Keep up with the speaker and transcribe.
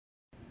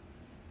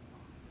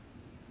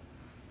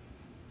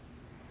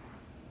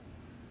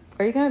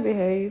Are you gonna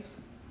behave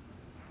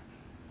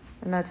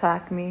and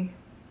attack me?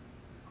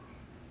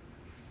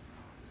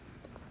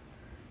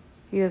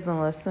 He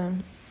doesn't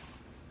listen.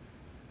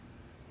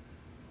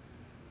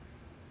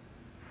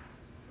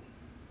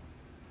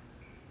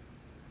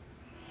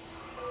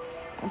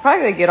 I'm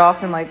probably gonna get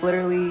off in like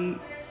literally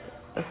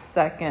a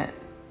second.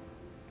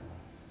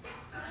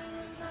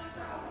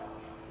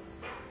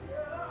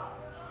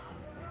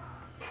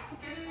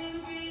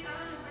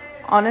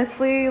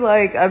 Honestly,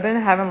 like, I've been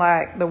having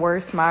like the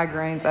worst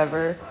migraines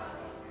ever.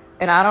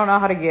 And I don't know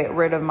how to get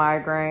rid of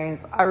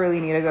migraines. I really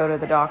need to go to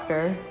the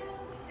doctor.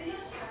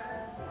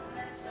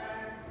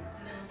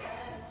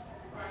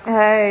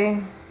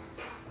 Hey.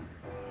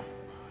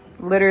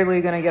 Literally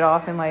gonna get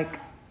off in like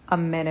a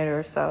minute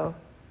or so.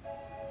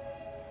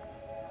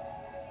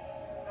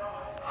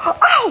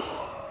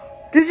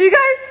 Ow! Did you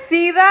guys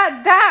see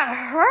that?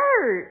 That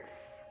hurts.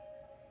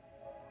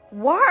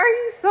 Why are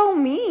you so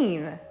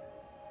mean?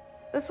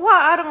 That's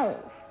why I don't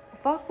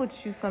fuck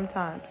with you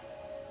sometimes.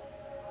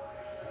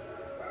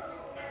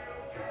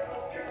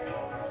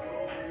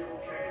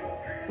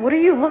 What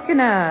are you looking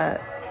at?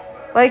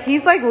 Like,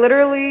 he's like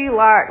literally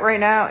like right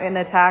now in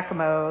attack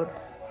mode.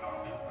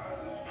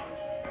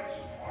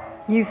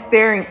 He's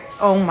staring.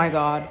 Oh my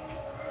God.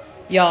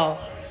 Y'all.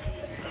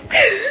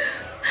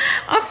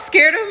 I'm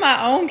scared of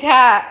my own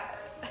cat.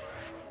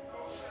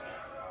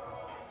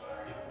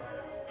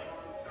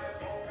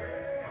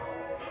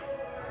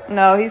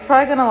 No, he's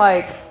probably gonna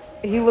like,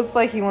 he looks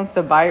like he wants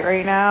to bite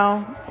right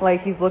now. Like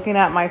he's looking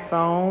at my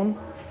phone.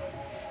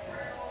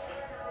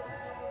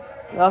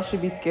 Y'all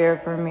should be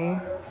scared for me.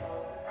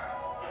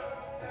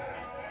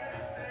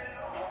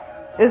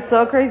 It's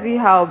so crazy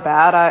how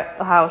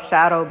how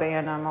shadow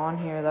banned I'm on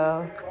here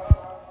though.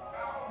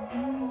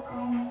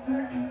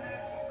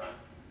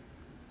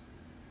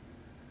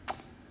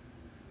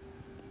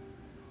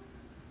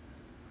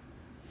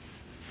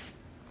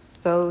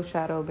 So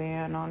shadow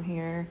banned on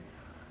here.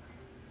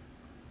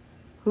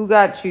 Who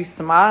got you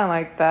smiling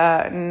like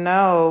that?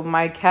 No,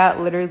 my cat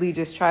literally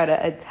just tried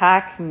to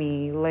attack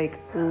me. Like,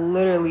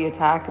 literally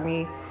attack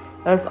me.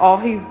 That's all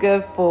he's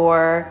good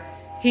for.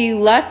 He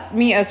left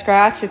me a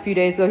scratch a few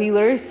days ago. He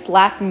literally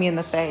slapped me in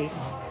the face.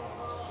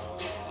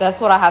 That's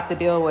what I have to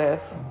deal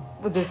with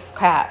this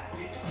cat.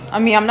 I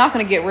mean, I'm not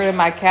going to get rid of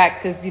my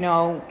cat because, you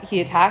know, he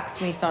attacks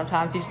me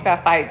sometimes. You just got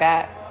to fight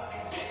back.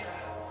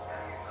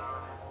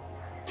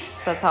 So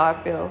that's how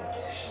I feel.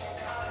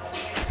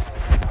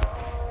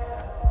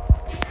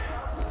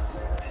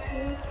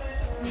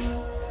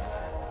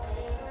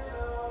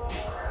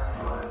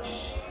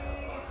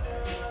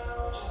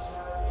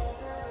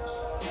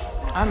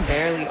 I'm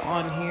barely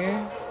on here.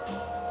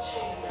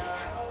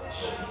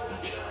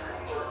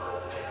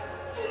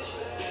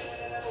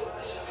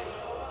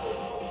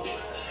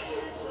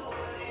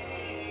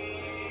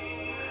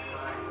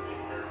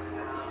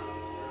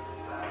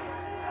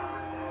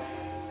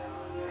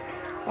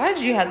 Why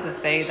did you have to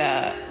say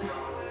that?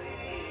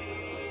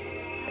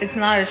 It's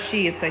not a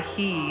she, it's a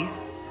he.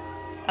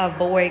 A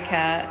boy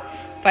cat.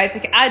 Fight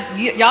the cat.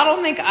 Y'all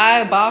don't think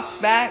I box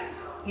back?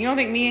 You don't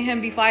think me and him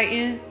be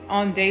fighting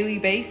on daily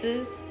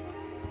basis?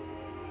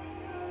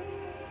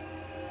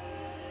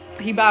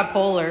 He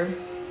bipolar.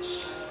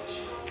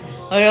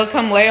 Like, he'll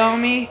come lay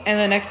on me, and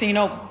the next thing you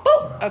know,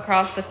 boop,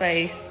 across the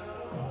face.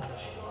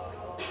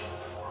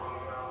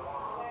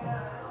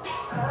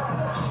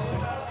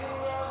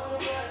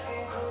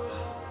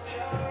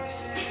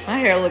 My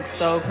hair looks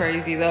so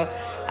crazy, though.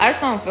 I just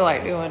don't feel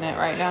like doing it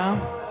right now.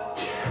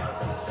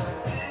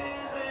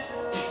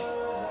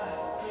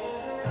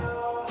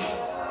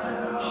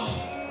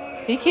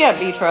 He can't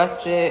be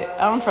trusted.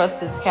 I don't trust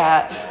this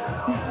cat.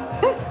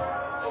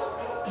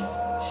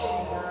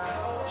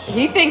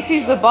 He thinks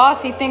he's the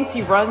boss. He thinks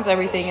he runs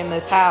everything in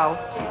this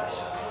house.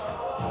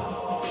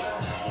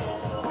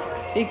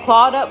 He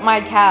clawed up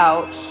my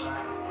couch.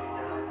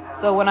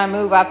 So when I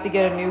move, I have to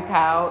get a new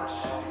couch.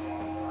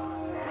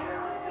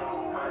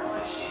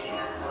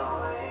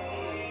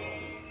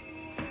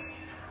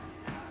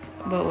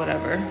 But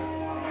whatever.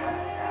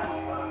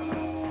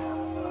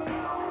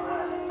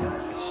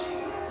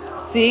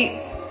 See?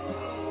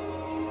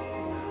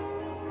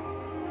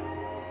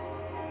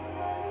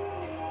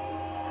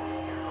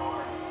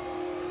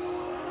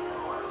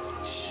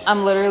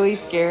 I'm literally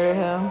scared of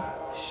him.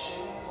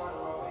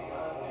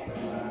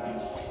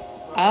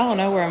 I don't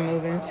know where I'm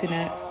moving to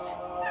next.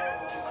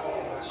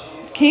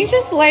 Can you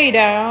just lay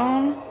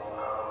down?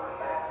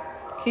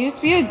 Can you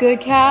just be a good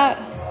cat?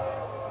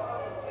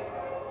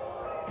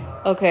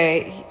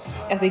 Okay,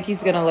 I think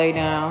he's gonna lay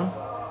down.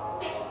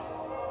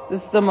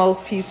 This is the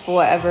most peaceful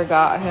I ever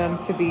got him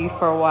to be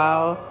for a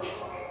while.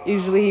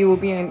 Usually he will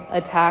be in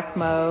attack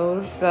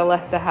mode because I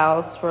left the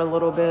house for a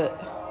little bit.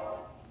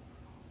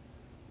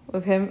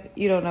 With him,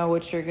 you don't know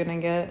what you're gonna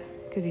get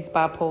because he's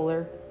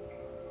bipolar.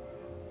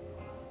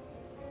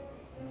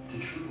 To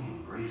truly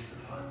embrace the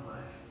fun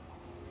life,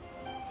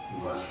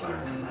 you must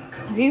learn to let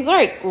go. He's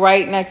like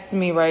right next to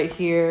me right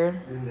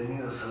here.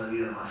 Bienvenidos a la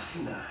vida más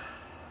fina.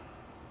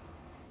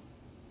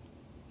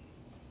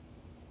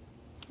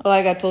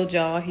 Like I told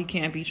y'all, he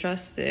can't be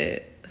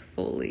trusted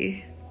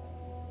fully.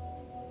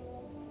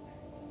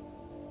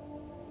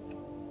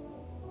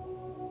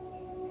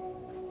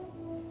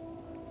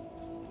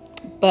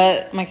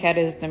 But my cat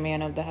is the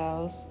man of the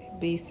house.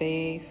 Be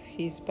safe.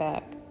 He's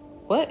back.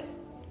 What?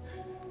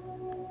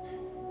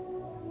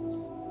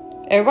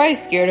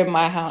 Everybody's scared of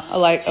my house,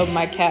 like of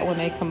my cat when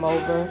they come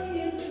over.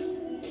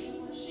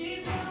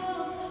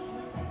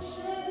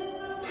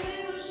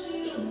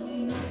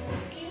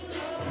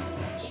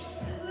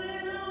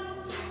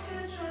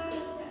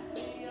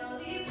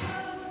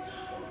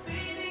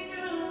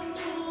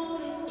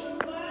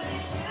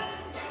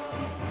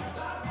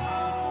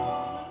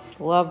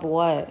 Love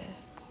what?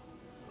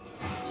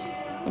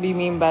 What do you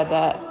mean by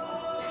that?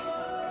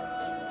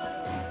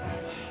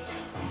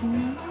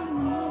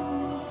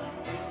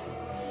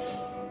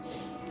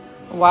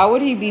 Why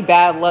would he be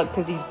bad luck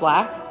because he's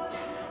black?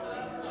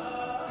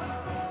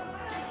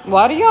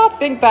 Why do y'all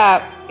think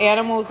that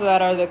animals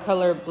that are the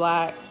color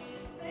black?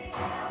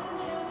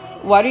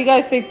 Why do you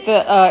guys think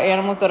the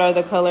animals that are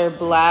the color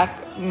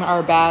black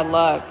are bad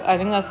luck? I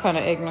think that's kind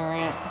of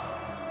ignorant.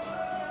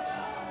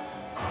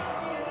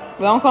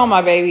 Don't call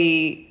my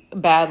baby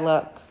bad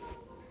luck.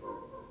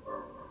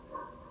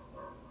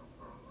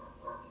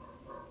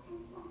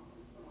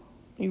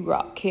 You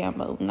rock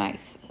camo.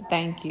 Nice.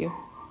 Thank you.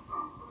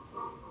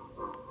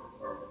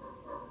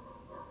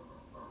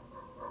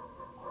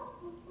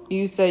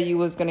 You said you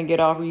was going to get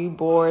off. Are you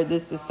bored?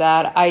 This is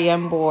sad. I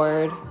am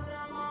bored.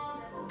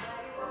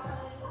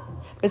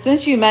 But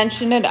since you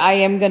mentioned it, I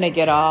am going to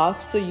get off.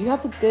 So you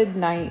have a good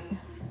night.